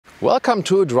Welcome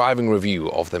to a driving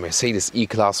review of the Mercedes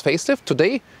E-Class facelift.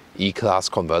 Today, E-Class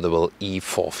Convertible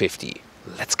E450.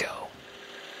 Let's go!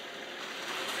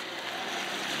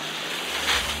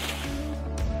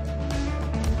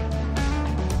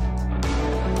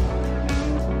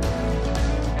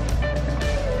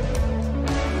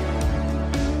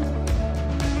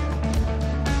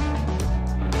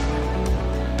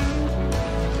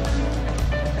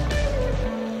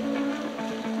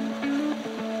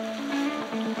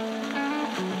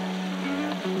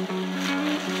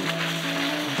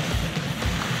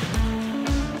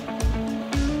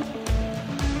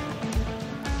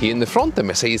 Here in the front, the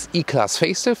Mercedes E-Class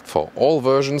facelift for all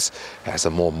versions has a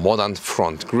more modern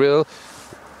front grille,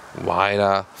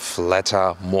 wider,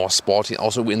 flatter, more sporty,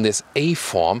 also in this A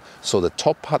form. So the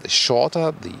top part is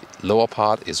shorter, the lower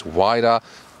part is wider.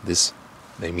 This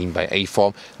they mean by A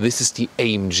form. This is the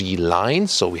AMG line,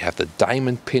 so we have the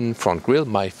diamond pin front grille,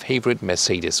 my favorite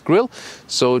Mercedes grille.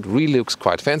 So it really looks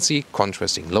quite fancy,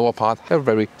 contrasting lower part, a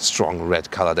very strong red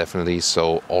color definitely,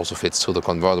 so also fits to the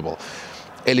convertible.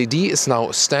 LED is now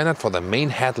standard for the main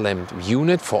headlamp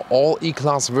unit for all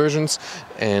E-Class versions,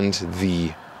 and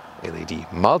the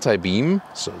LED multi-beam,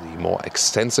 so the more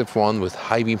extensive one with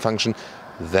high beam function,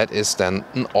 that is then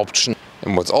an option.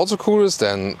 And what's also cool is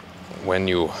then when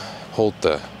you hold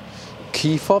the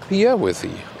key fob here with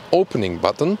the opening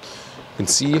button, you can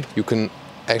see you can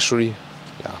actually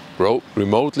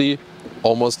remotely,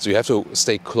 almost, you have to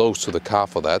stay close to the car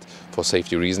for that, for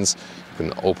safety reasons. You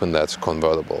can open that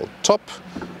convertible top.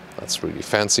 That's really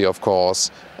fancy, of course,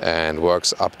 and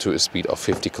works up to a speed of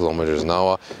 50 kilometers an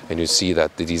hour. And you see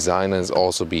that the design is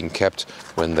also being kept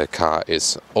when the car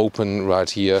is open right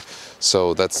here.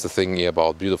 So that's the thing here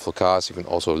about beautiful cars. You can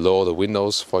also lower the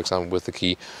windows, for example, with the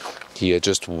key. Here,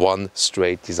 just one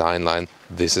straight design line.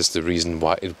 This is the reason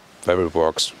why it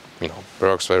works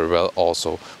very well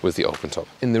also with the open top.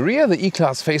 In the rear, the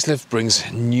E-Class facelift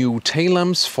brings new tail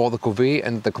lamps for the Coupe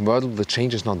and the convertible. The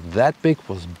change is not that big,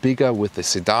 was bigger with the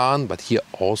sedan, but here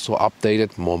also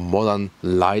updated, more modern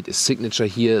light signature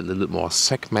here, a little bit more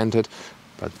segmented,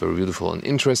 but very beautiful and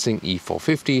interesting.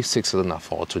 E450, 6-cylinder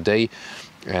for today,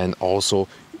 and also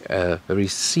a very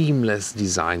seamless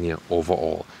design here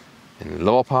overall. In the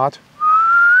lower part,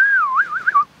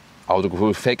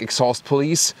 Autogefuhl fake exhaust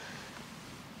police.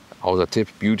 Outer tip,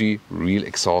 beauty, real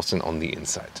exhausting on the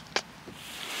inside.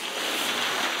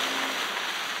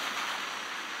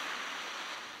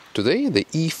 Today, the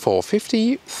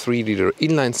E450 3-liter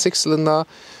inline 6-cylinder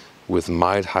with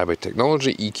mild hybrid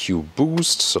technology, EQ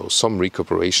boost, so some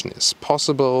recuperation is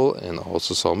possible, and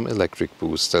also some electric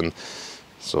boost. And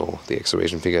so the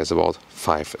acceleration figure is about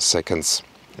 5 seconds,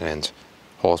 and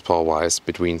horsepower-wise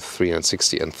between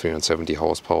 360 and 370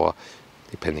 horsepower,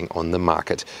 depending on the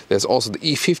market. There's also the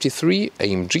E53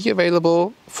 AMG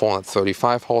available,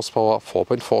 435 horsepower,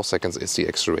 4.4 seconds is the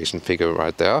acceleration figure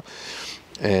right there.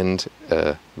 And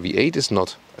V8 is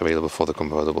not available for the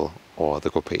convertible or the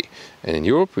coupe. And in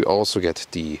Europe we also get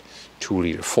the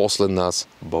 2-liter 4-cylinders,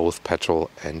 both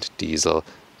petrol and diesel.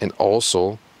 And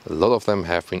also a lot of them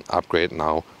have been upgraded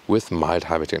now with mild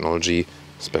hybrid technology,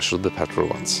 especially the petrol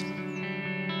ones.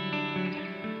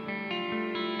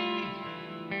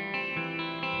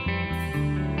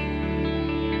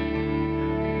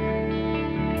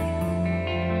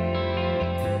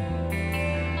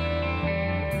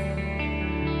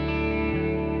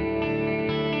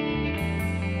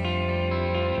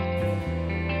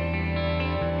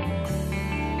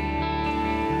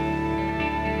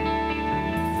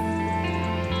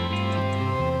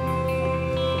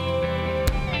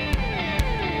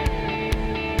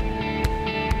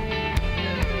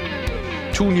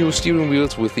 Two new steering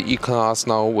wheels with the E-Class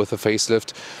now with a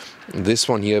facelift. This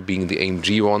one here, being the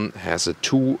AMG one, has a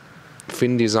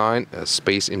 2-fin design, a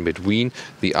space in between.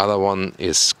 The other one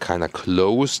is kind of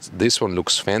closed. This one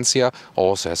looks fancier,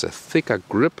 also has a thicker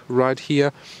grip right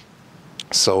here.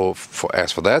 So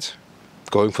as for that,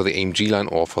 going for the AMG line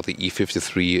or for the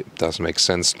E53 does make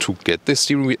sense to get this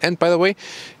steering wheel. And by the way,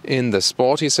 in the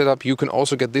sporty setup, you can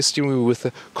also get this steering wheel with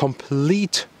a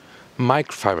complete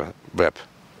microfiber wrap.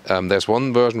 There's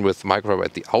one version with microfiber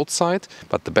at the outside,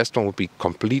 but the best one would be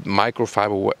complete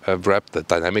microfiber wrap. The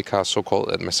Dynamica,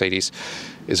 so-called at Mercedes,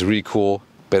 is really cool,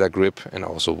 better grip and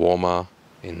also warmer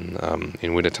in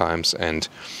winter times and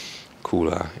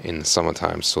cooler in summer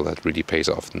times, so that really pays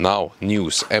off. Now,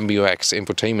 news, MBUX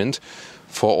infotainment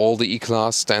for all the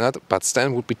E-Class standard, but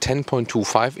standard would be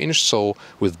 10.25 inch, so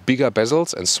with bigger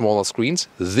bezels and smaller screens.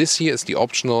 This here is the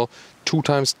optional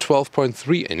 2x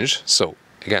 12.3 inch, so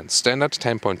again, standard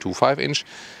 10.25 inch.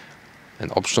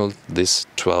 And optional, this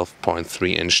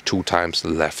 12.3 inch 2 times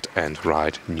left and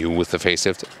right, new with the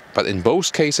facelift. But in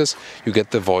both cases you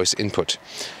get the voice input.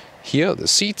 Here the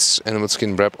seats, animal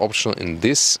skin wrap optional in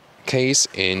this case.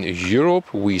 In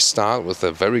Europe we start with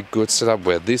a very good setup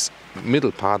where this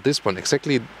middle part, this one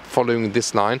exactly following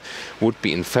this line, would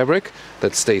be in fabric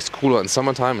that stays cooler in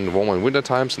summertime and warmer in winter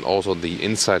times, and also the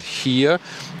inside here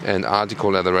and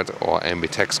Artico leatherette or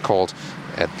Ambitex called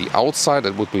at the outside.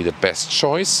 That would be the best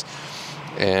choice.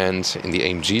 And in the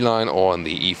AMG line or in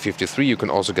the E53 you can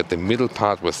also get the middle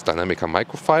part with Dynamica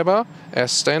microfiber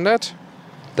as standard.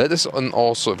 That is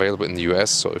also available in the US,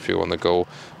 so if you want to go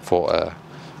for a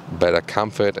better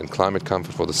comfort and climate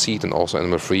comfort for the seat and also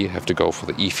animal free, you have to go for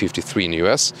the E53 in the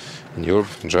US. In Europe,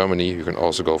 in Germany, you can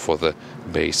also go for the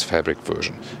base fabric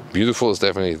version. Beautiful is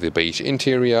definitely the beige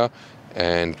interior,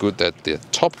 and good that the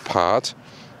top part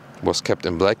was kept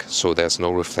in black, so there's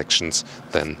no reflections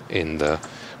then in the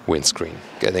windscreen.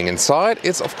 Getting inside,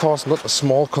 it's of course not a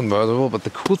small convertible, but the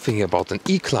cool thing about an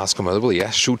E-Class convertible,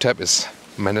 yes, shoe tab is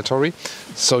mandatory,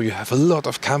 so you have a lot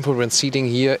of comfort when seating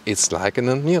here. It's like in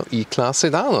an E-Class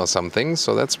sedan or something,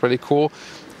 so that's pretty cool.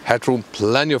 Headroom,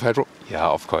 plenty of headroom. Yeah,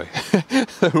 of course.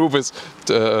 The roof is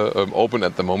open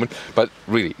at the moment, but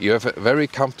really you have a very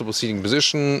comfortable seating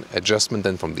position, adjustment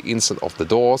then from the inside of the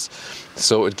doors,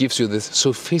 so it gives you this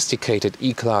sophisticated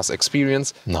E-Class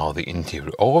experience. Now the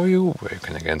interior overview, where you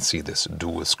can again see this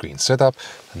dual screen setup,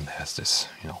 and there's this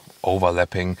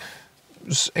overlapping.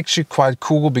 It's actually quite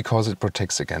cool because it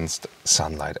protects against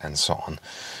sunlight and so on.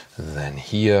 Then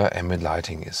here ambient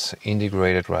lighting is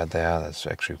integrated right there. That's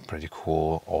actually pretty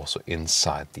cool. Also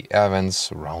inside the air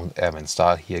vents, round air vent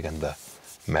style. Here again the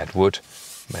matte wood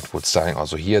styling.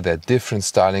 Also here there are different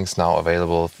stylings now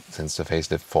available since the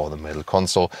facelift for the middle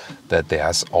console, that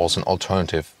there's also an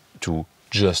alternative to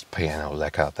just piano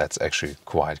lacquer. That's actually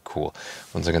quite cool.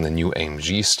 Once again, the new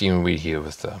AMG steering wheel here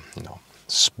with the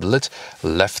split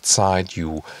left side.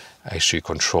 You actually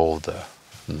control the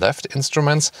left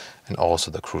instruments and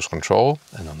also the cruise control,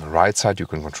 and on the right side you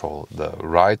can control the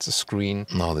right screen.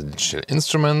 Now the digital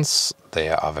instruments, they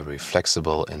are very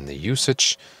flexible in the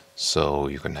usage, so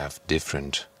you can have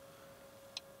different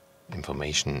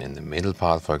information in the middle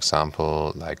part, for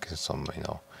example, like some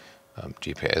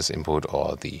GPS input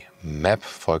or the map,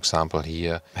 for example.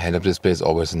 Here head-up display is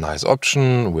always a nice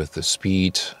option with the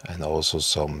speed, and also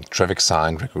some traffic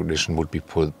sign recognition would be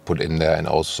put in there, and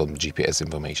also some GPS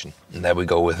information. And there we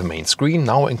go with the main screen,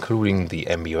 now including the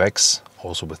MBUX,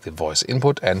 also with the voice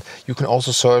input, and you can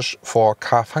also search for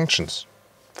car functions.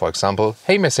 For example,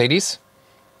 hey Mercedes,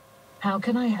 how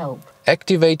can I help?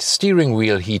 Activate steering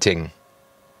wheel heating.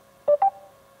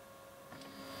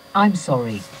 I'm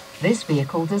sorry, this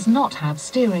vehicle does not have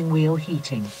steering wheel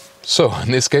heating. So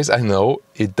in this case I know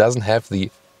it doesn't have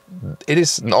it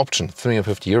is an option,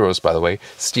 350 euros by the way,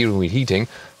 steering wheel heating,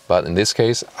 but in this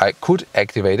case I could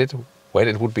activate it when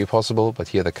it would be possible, but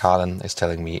here the car then is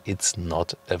telling me it's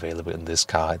not available in this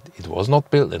car. It was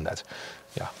not built in that.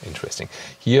 Yeah, interesting.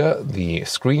 Here the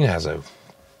screen has a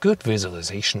good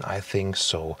visualization, I think,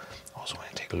 so also when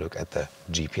I take a look at the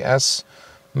GPS,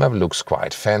 map looks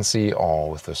quite fancy,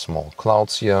 all with the small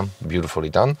clouds here, beautifully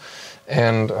done.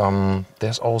 And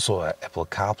there's also an Apple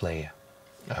CarPlay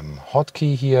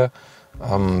hotkey here,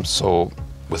 so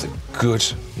with a good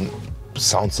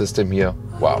sound system here.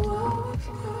 Wow,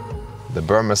 the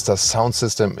Burmester sound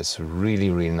system is really,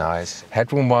 really nice.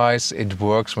 Headroom wise, it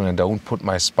works when I don't put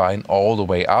my spine all the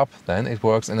way up, then it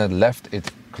works, and then left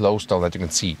it closed down, that you can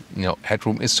see.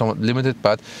 Headroom is somewhat limited,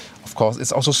 but of course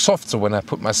it's also soft, so when I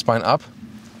put my spine up,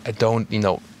 I don't,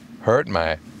 hurt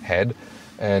my head.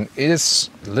 And it is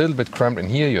a little bit cramped in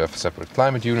here. You have a separate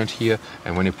climate unit here,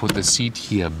 and when you put the seat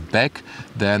here back,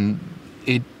 then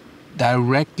it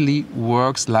directly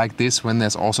works like this when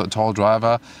there's also a tall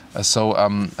driver.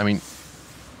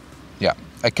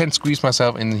 I can squeeze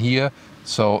myself in here,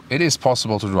 so it is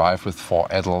possible to drive with 4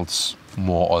 adults,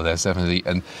 more or less, definitely.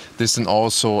 And this is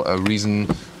also a reason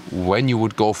when you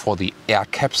would go for the air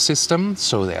cap system.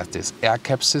 So there's this air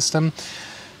cap system.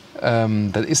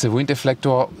 That is a wind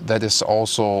deflector that is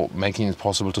also making it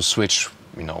possible to switch,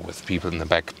 with people in the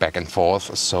back and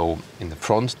forth. So in the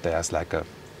front there's like a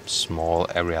small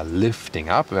area lifting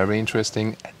up, very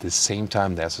interesting. At the same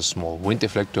time there's a small wind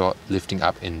deflector lifting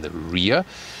up in the rear.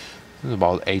 It's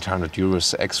about 800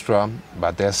 euros extra,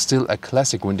 but there's still a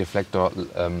classic wind deflector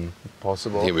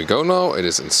possible. Here we go now, it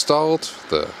is installed,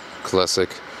 the classic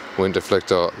wind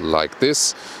deflector like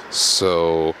this.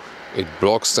 So it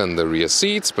blocks then the rear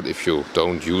seats, but if you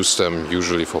don't use them,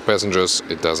 usually for passengers,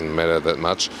 it doesn't matter that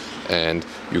much. And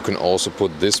you can also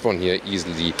put this one here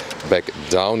easily back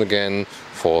down again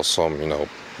for some,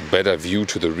 better view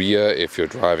to the rear if you're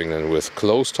driving then with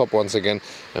closed top once again.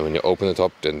 And when you open the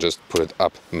top, then just put it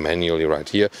up manually right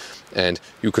here. And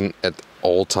you can at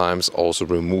all times also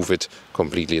remove it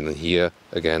completely, and then here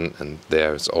again, and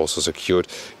there it's also secured.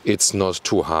 It's not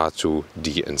too hard to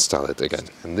deinstall it again.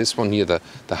 And this one here,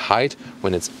 the height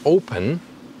when it's open,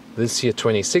 this here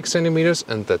 26 centimeters,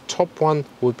 and the top one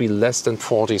would be less than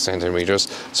 40 centimeters.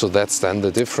 So that's then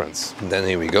the difference. And then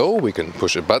here we go, we can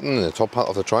push a button in the top part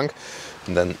of the trunk,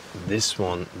 and then this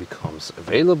one becomes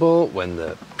available when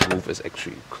the roof is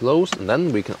actually closed. And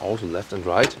then we can also left and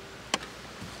right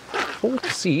fold the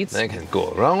seats. Then I can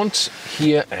go around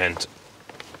here and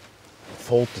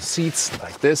fold the seats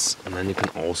like this, and then you can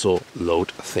also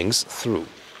load things through.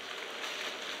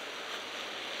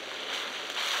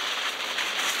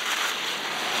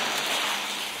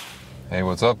 Hey,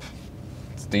 what's up?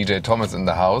 It's DJ Thomas in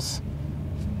the house.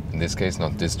 In this case,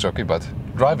 not disc jockey, but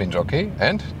driving jockey.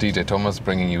 And DJ Thomas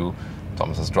bringing you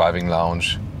Thomas's driving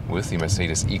lounge with the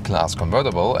Mercedes E-Class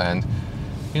Convertible. And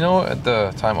you know, at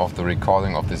the time of the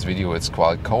recording of this video, it's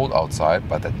quite cold outside,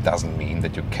 but that doesn't mean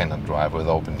that you cannot drive with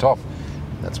open top.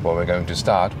 That's why we're going to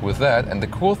start with that. And the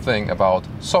cool thing about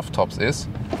soft tops is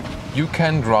you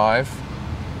can drive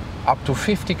up to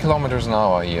 50 kilometers an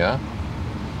hour here.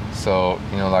 So,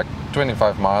 you know, like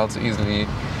 25 miles easily,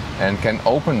 and can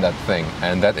open that thing.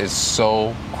 And that is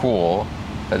so cool.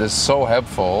 That is so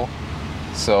helpful.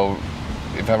 So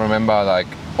if I remember like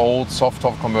old soft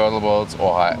top convertibles,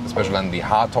 or especially on the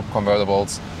hard top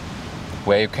convertibles,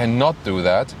 where you cannot do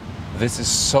that, this is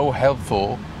so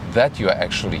helpful that you are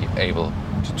actually able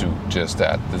to do just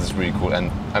that. This is really cool. And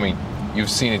I mean, you've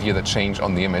seen it here, the change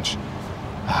on the image.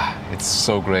 It's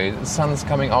so great. The sun is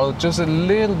coming out just a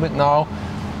little bit now.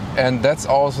 And that's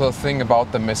also the thing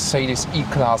about the Mercedes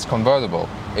E-Class Convertible.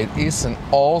 It is an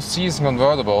all-season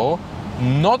convertible,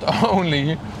 not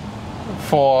only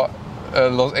for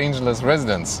Los Angeles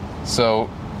residents. So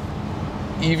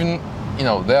even, you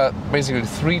know, there are basically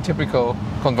 3 typical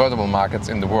convertible markets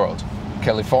in the world: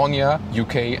 California,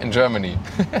 UK and Germany.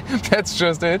 That's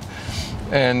just it.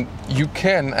 And you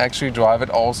can actually drive it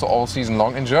also all season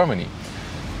long in Germany.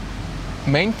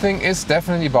 Main thing is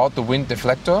definitely about the wind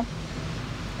deflector.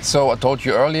 So I told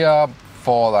you earlier,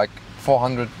 for like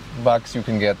 $400 you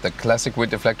can get the classic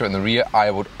wind deflector in the rear. I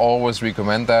would always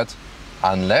recommend that,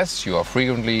 unless you are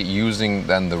frequently using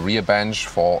then the rear bench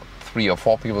for 3 or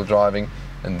 4 people driving,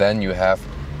 and then you have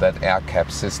that air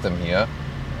cap system here,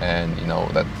 and you know,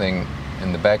 that thing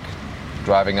in the back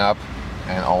driving up,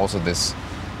 and also this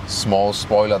small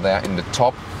spoiler there in the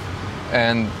top.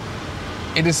 And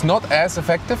it is not as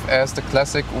effective as the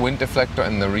classic wind deflector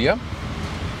in the rear.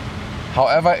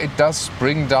 However, it does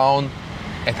bring down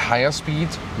at higher speed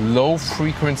low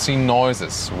frequency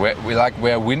noises,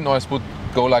 where wind noise would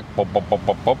go like pop pop pop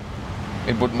pop pop.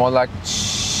 It would more like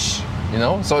shh, you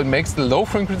know. So it makes the low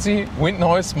frequency wind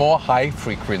noise more high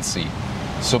frequency,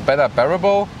 so better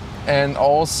bearable, and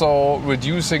also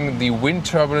reducing the wind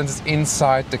turbulences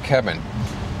inside the cabin.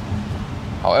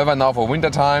 However, now for winter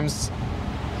times,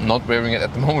 not wearing it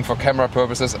at the moment for camera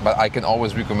purposes, but I can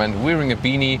always recommend wearing a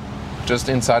beanie just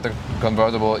inside the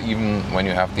convertible, even when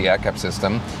you have the air cap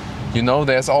system. You know,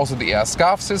 there's also the air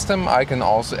scarf system. I can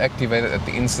also activate it at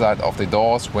the inside of the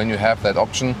doors when you have that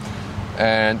option.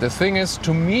 And the thing is,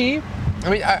 to me, I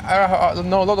mean, I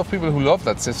know a lot of people who love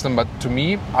that system, but to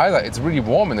me, either it's really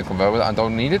warm in the convertible, I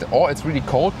don't need it, or it's really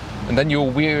cold, and then you're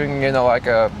wearing, you know, like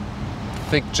a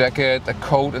thick jacket, a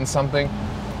coat and something,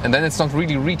 and then it's not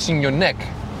really reaching your neck.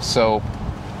 So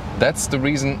that's the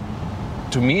reason.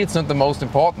 To me, it's not the most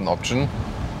important option.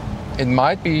 It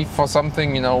might be for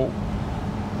something, you know,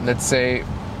 let's say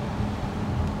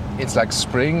it's like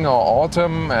spring or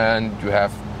autumn, and you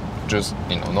have just,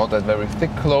 you know, not that very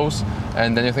thick clothes,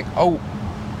 and then you think, oh,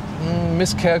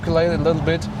 miscalculated a little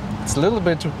bit, it's a little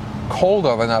bit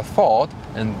colder than I thought,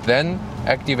 and then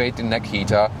activate the neck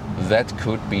heater. That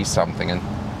could be something. And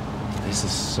this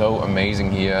is so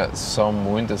amazing here,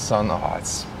 some winter sun. Oh,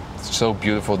 it's so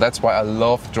beautiful. That's why I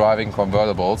love driving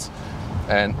convertibles.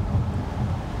 And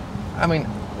I mean,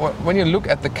 when you look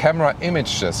at the camera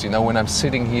images, you know, when I'm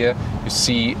sitting here, you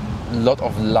see a lot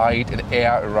of light and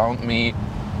air around me,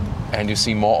 and you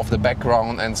see more of the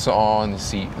background and so on. You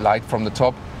see light from the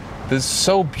top. This is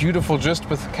so beautiful just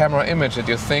with camera image that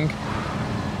you think,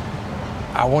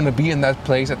 I want to be in that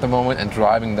place at the moment and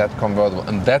driving that convertible.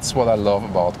 And that's what I love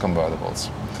about convertibles.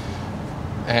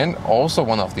 And also,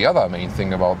 one of the other main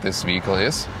thing about this vehicle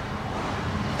is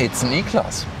it's an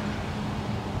E-Class.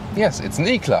 Yes, it's an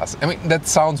E-Class. I mean, that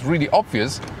sounds really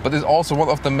obvious, but it's also one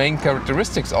of the main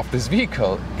characteristics of this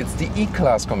vehicle. It's the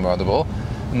E-Class convertible.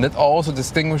 And that also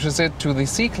distinguishes it to the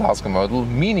C-Class convertible,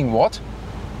 meaning what?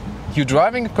 You're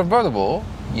driving a convertible,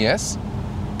 yes,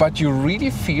 but you really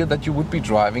feel that you would be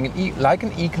driving like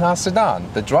an E-Class sedan.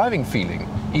 The driving feeling,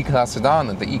 E-Class sedan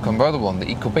and the E-convertible and the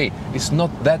E-coupe is not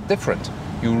that different.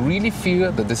 You really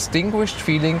feel the distinguished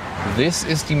feeling, this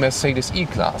is the Mercedes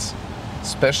E-Class.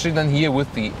 Especially then here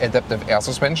with the adaptive air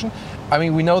suspension. I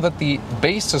mean, we know that the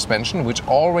base suspension, which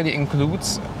already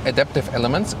includes adaptive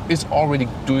elements, is already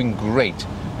doing great.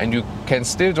 And you can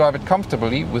still drive it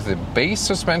comfortably with the base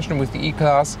suspension with the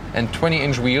E-Class and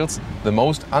 20-inch wheels, the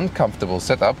most uncomfortable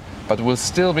setup, but will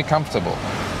still be comfortable.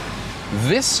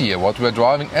 This year, what we're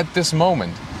driving at this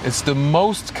moment, is the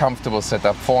most comfortable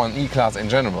setup for an E-Class in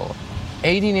general.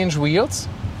 18-inch wheels,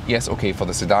 yes, okay, for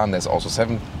the sedan there's also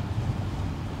 7.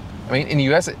 I mean, in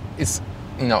the US it's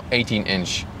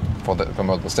 18-inch for the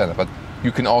convertible standard, but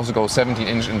you can also go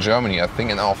 17-inch in Germany, I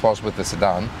think, and of course with the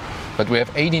sedan. But we have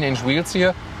 18-inch wheels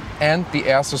here and the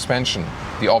air suspension,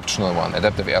 the optional one,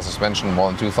 adaptive air suspension, more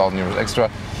than 2,000 euros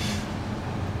extra.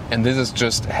 And this is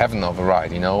just heaven of a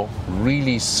ride,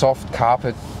 really soft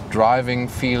carpet driving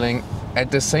feeling.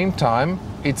 At the same time,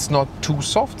 it's not too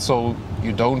soft, so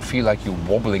you don't feel like you're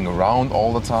wobbling around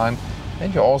all the time.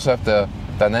 And you also have the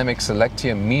dynamic select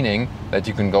here, meaning that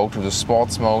you can go to the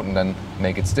sports mode and then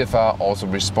make it stiffer. Also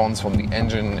response from the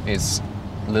engine is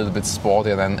a little bit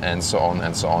sportier then, and so on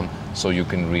and so on. So you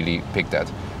can really pick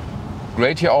that.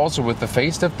 Great here also with the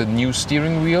facelift, the new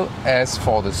steering wheel. As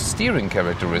for the steering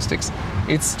characteristics,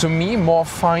 it's to me more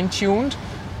fine-tuned.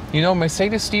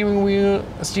 Mercedes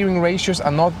steering ratios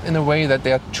are not in a way that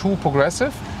they are too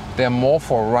progressive. They're more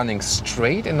for running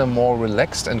straight in a more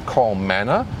relaxed and calm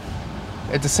manner.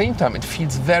 At the same time, it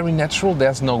feels very natural.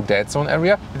 There's no dead zone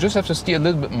area. You just have to steer a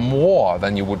little bit more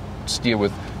than you would steer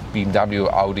with BMW,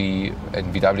 Audi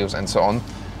and VWs and so on.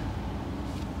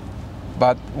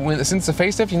 But since the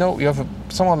facelift, you have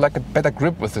somewhat like a better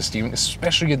grip with the steering,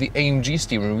 especially the AMG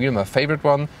steering wheel, my favorite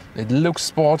one. It looks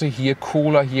sporty here,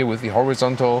 cooler here with the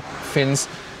horizontal fins,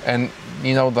 and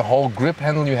the whole grip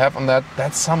handle you have on that,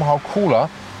 that's somehow cooler.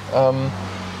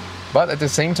 But at the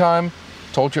same time,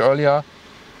 told you earlier,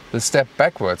 the step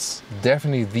backwards,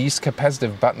 definitely these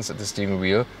capacitive buttons at the steering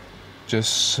wheel,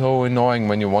 just so annoying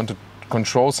when you want to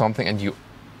control something and you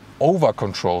over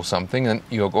control something and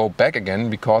you go back again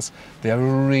because they are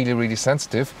really, really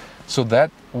sensitive. So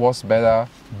that was better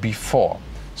before.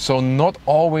 So not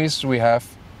always we have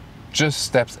just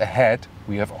steps ahead,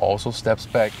 we have also steps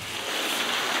back.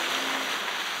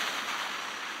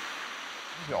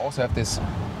 You also have this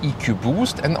EQ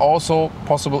boost and also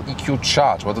possible EQ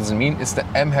charge. What does it mean? It's the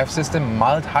MHEV system,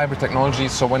 mild hybrid technology.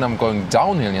 So when I'm going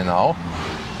downhill here now,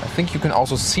 I think you can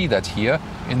also see that here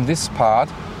in this part,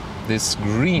 this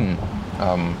green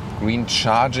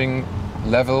charging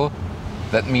level.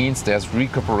 That means there's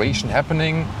recuperation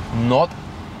happening, not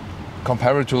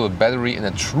compared to a battery in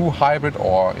a true hybrid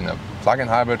or in a plug-in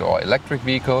hybrid or electric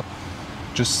vehicle.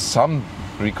 Just some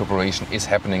recuperation is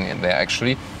happening in there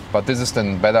actually. But this is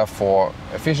then better for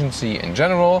efficiency in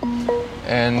general,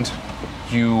 and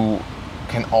you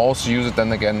can also use it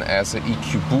then again as an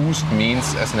EQ boost,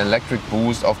 means as an electric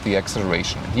boost of the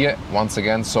acceleration. And here, once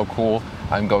again, so cool,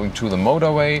 I'm going to the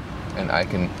motorway and I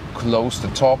can close the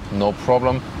top, no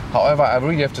problem. However, I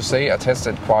really have to say, I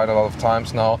tested quite a lot of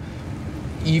times now,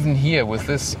 even here with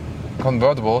this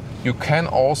convertible, you can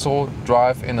also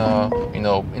drive in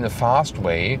a fast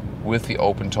way with the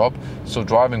open top. So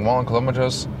driving 100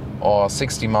 kilometers or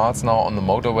 60 miles now on the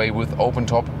motorway with open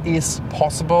top is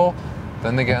possible.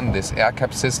 Then again, this air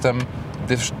cap system,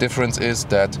 difference is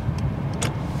that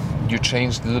you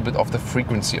change a little bit of the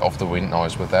frequency of the wind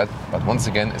noise with that. But once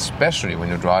again, especially when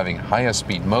you're driving higher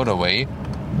speed motorway,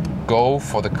 go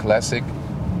for the classic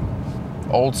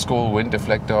old school wind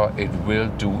deflector. It will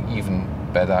do even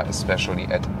better, especially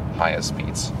at higher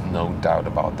speeds, no doubt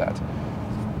about that.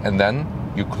 And then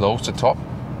you close the top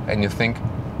and you think,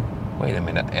 wait a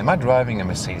minute, am I driving a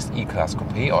Mercedes E-Class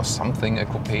Coupe or something a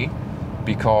coupe?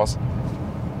 Because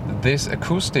this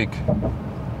acoustic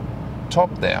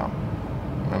top there,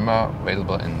 remember,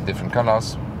 available in different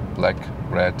colors, black,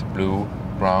 red, blue,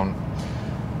 brown.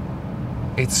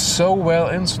 It's so well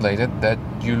insulated that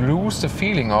you lose the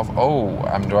feeling of, oh,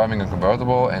 I'm driving a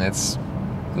convertible and it's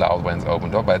loud when it's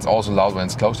opened up, but it's also loud when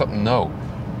it's closed up. No.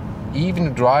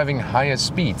 Even driving higher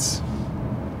speeds,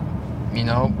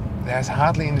 there's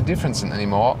hardly any difference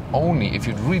anymore, only if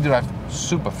you really drive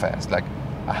super fast, like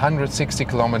 160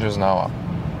 kilometers an hour,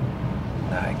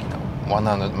 like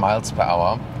 100 miles per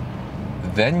hour,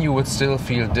 then you would still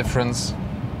feel difference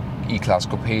E-Class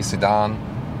Coupe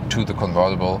sedan to the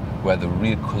convertible, where the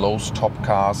real closed top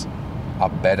cars are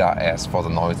better as for the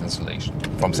noise insulation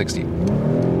from 60.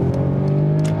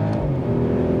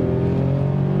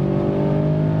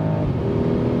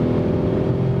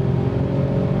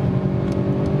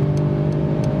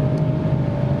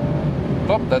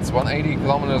 Well, that's 180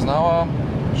 kilometers an hour.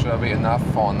 Should be enough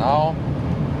for now.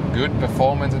 Good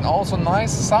performance and also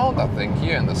nice sound, I think,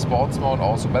 here in the sports mode,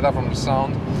 also better from the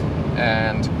sound.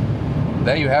 And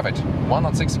there you have it,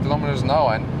 160 kilometers an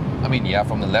hour. And I mean, yeah,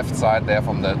 from the left side there,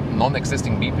 from the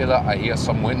non-existing B-pillar, I hear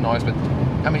some wind noise, but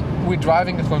I mean, we're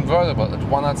driving a convertible at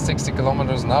 160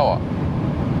 kilometers an hour.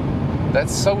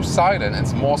 That's so silent.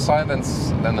 It's more silent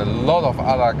than a lot of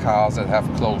other cars that have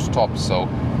closed tops. So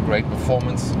great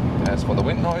performance as for the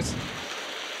wind noise.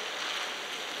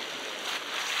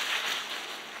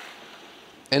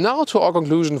 And now to our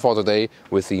conclusion for today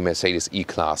with the Mercedes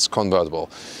E-Class Convertible.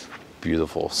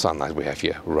 Beautiful sunlight we have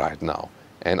here right now.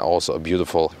 And also a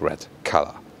beautiful red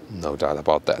color. No doubt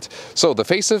about that. So the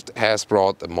facelift has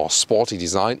brought a more sporty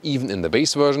design, even in the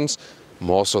base versions.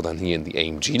 More so than here in the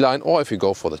AMG line. Or if you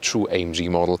go for the true AMG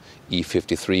model,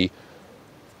 E53.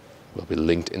 Will be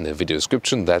linked in the video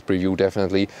description, that review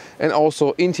definitely. And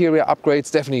also interior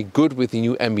upgrades, definitely good with the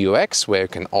new MBUX, where you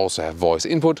can also have voice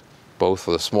input, both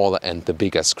for the smaller and the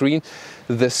bigger screen.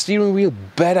 The steering wheel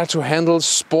better to handle,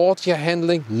 sportier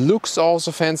handling, looks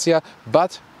also fancier,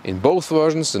 but in both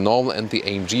versions, the normal and the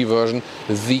AMG version,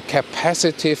 the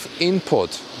capacitive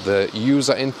input, the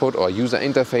user input or user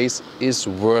interface is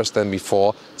worse than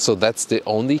before. So that's the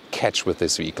only catch with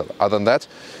this vehicle. Other than that,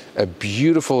 a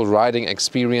beautiful riding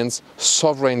experience,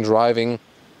 sovereign driving,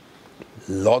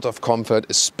 lot of comfort,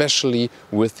 especially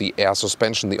with the air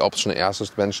suspension, the optional air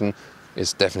suspension.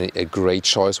 Is definitely a great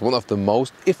choice. One of the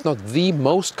most, if not the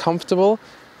most comfortable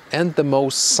and the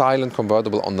most silent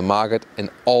convertible on the market. An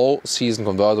all-season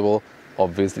convertible.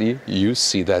 Obviously, you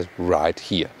see that right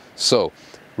here. So,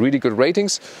 really good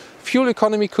ratings. Fuel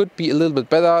economy could be a little bit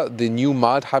better. The new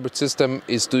mild hybrid system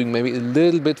is doing maybe a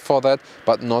little bit for that,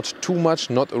 but not too much,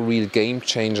 not a real game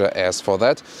changer as for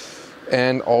that.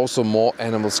 And also more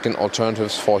animal skin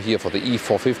alternatives for here, for the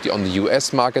E450 on the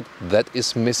US market. That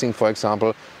is missing, for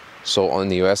example. So on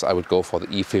the US, I would go for the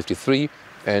E53.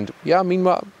 And yeah,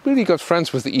 meanwhile, really got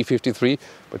friends with the E53.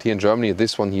 But here in Germany,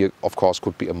 this one here, of course,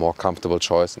 could be a more comfortable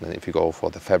choice. And then if you go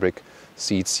for the fabric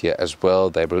seats here as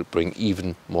well, they will bring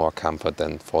even more comfort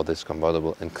than for this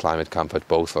convertible, and climate comfort,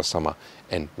 both for summer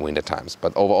and winter times.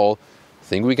 But overall, I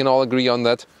think we can all agree on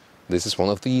that. This is one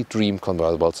of the dream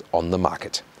convertibles on the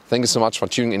market. Thank you so much for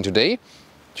tuning in today.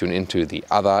 Tune into the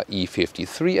other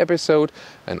E53 episode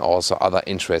and also other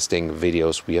interesting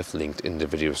videos we have linked in the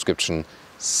video description.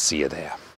 See you there.